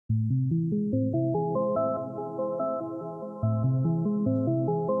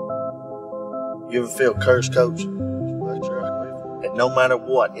You ever feel cursed, Coach? And no matter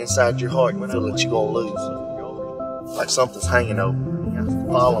what, inside your heart, you feel that you're going to lose. Like something's hanging over you,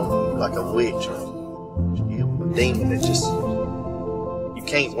 following you like a witch or a demon that just, you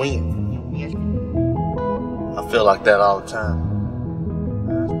can't win. I feel like that all the time.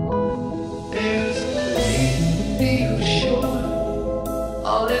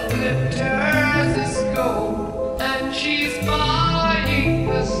 All it glitters is gold, and she's buying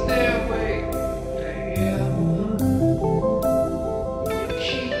the stairway to heaven. If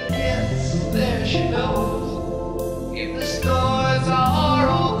she gets there, she knows if the stores are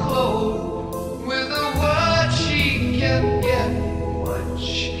all closed, with a word she can get what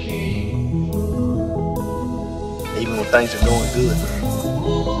she came for. Even when things are going good,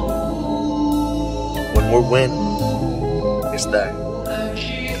 when we're winning, it's there. And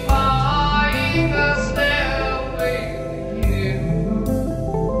she's buying the stairway to heaven.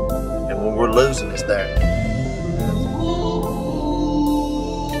 And when we're losing, it's there.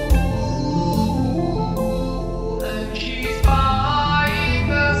 And she's buying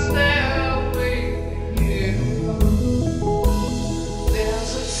the stairway to heaven.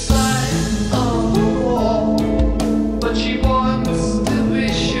 There's a sign on the wall, but she wants to be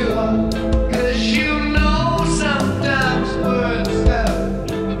sure, 'cause you know sometimes words have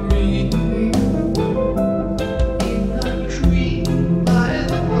meaning. In a tree by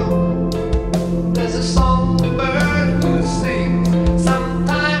the road, there's a songbird who sings.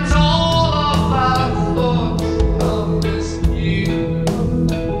 Sometimes all of our thoughts are misused.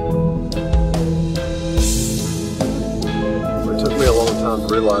 It took me a long time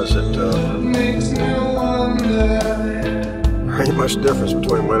to realize that Makes me wonder. there ain't much difference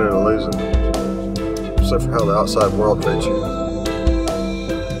between winning and losing, except for how the outside world treats you.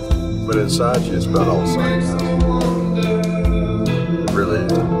 But inside you, it's about all the same. It really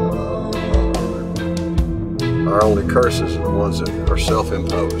is. Our only curses are the ones that are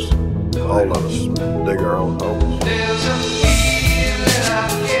self-imposed. All of us dig our own holes. There's a feeling I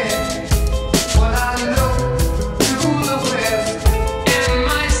get when I look to the west, and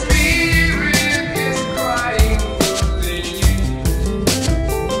my spirit is crying for thee.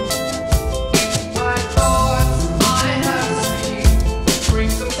 My thoughts I have seen bring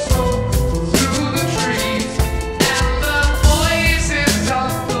some smoke through the trees, and the voices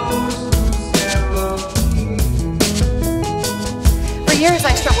of those who never heed. For years,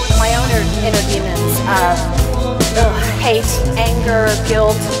 I struggled with my own inner demons of hate, anger,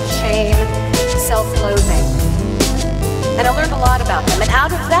 guilt, shame, self-loathing. And I learned a lot about them. And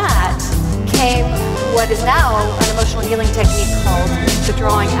out of that came what is now an emotional healing technique called the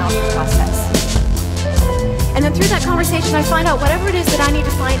drawing out process. And then through that conversation, I find out whatever it is that I need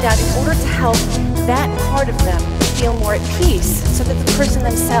to find out in order to help that part of them feel more at peace, so that the person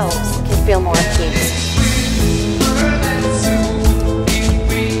themselves can feel more at peace.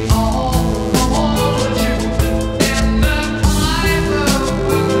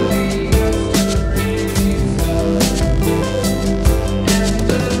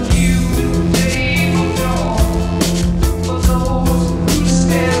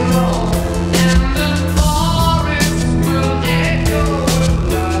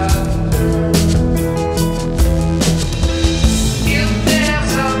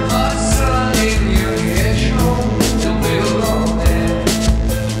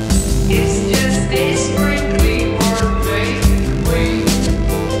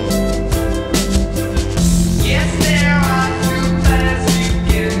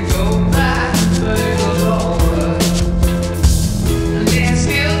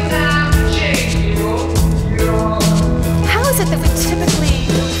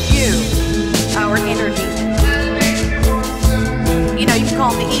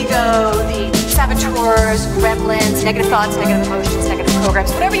 Gremlins, negative thoughts, negative emotions, negative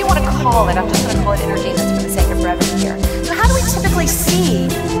programs, whatever you want to call it. I'm just going to call it inner demons for the sake of brevity here. So how do we typically see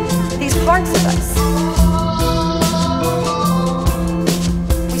these parts of us?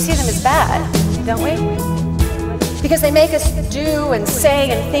 We see them as bad, don't we? Because they make us do and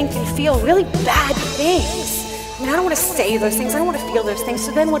say and think and feel really bad things. I mean, I don't want to say those things, I don't want to feel those things,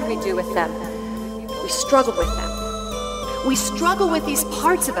 so then what do we do with them? We struggle with them. We struggle with these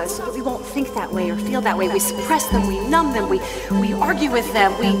parts of us so that we won't think that way or feel that way. We suppress them, we numb them, we argue with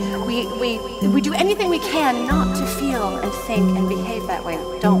them, we do anything we can not to feel and think and behave that way,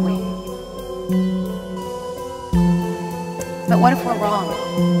 don't we? But what if we're wrong?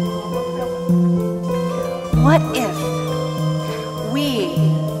 What if we,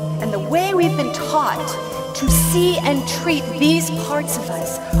 and the way we've been taught to see and treat these parts of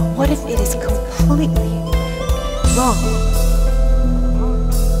us, what if it is completely wrong?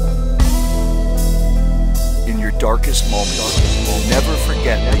 darkest moments, never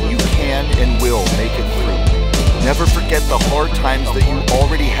forget that you can and will make it through. Never forget the hard times that you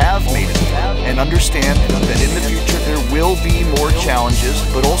already have made it through, and understand that in the future there will be more challenges,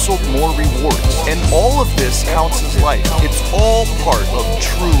 but also more rewards. And all of this counts as life. It's all part of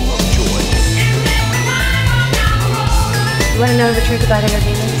true joy. You want to know the truth about inner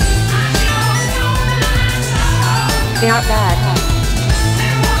demons? They aren't bad.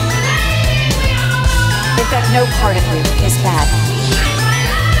 In fact, no part of you is bad.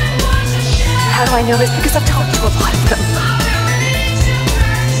 How do I know this? Because I've talked to a lot of them.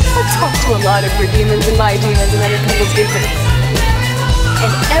 I've talked to a lot of your demons and my demons and other people's demons.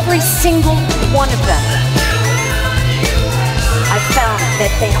 And every single one of them, I found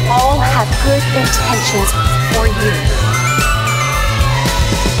that they all have good intentions for you.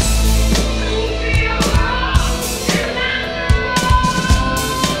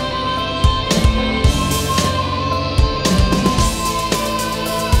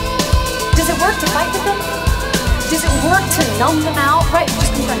 Does it work to fight with them? Does it work to numb them out? Right,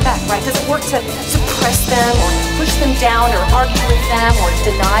 just come right back, right? Does it work to suppress them or push them down or argue with them or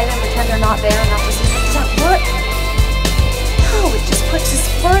deny them, pretend they're not there, not listening? Does that work? No, it just puts us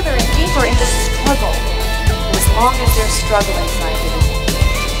further and deeper into struggle. And as long as there's struggle inside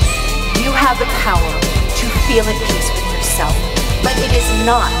you, you have the power to feel at peace with yourself. But it is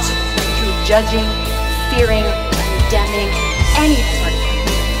not through judging, fearing, condemning any part of you.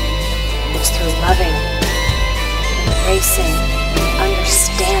 It's through loving, embracing,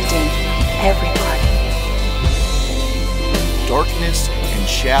 understanding every part of you. Darkness and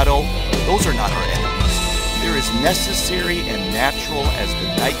shadow, those are not our enemies. They're as necessary and natural as the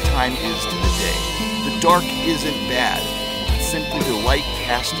nighttime is to the day. The dark isn't bad. It's simply the light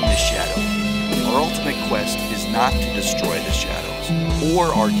casting a shadow. Our ultimate quest is not to destroy the shadows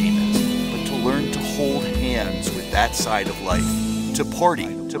or our demons, but to learn to hold hands with that side of life, to party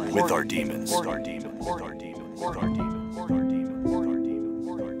with our demons.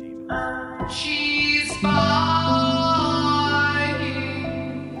 She's buying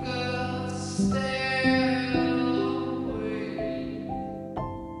a stairway.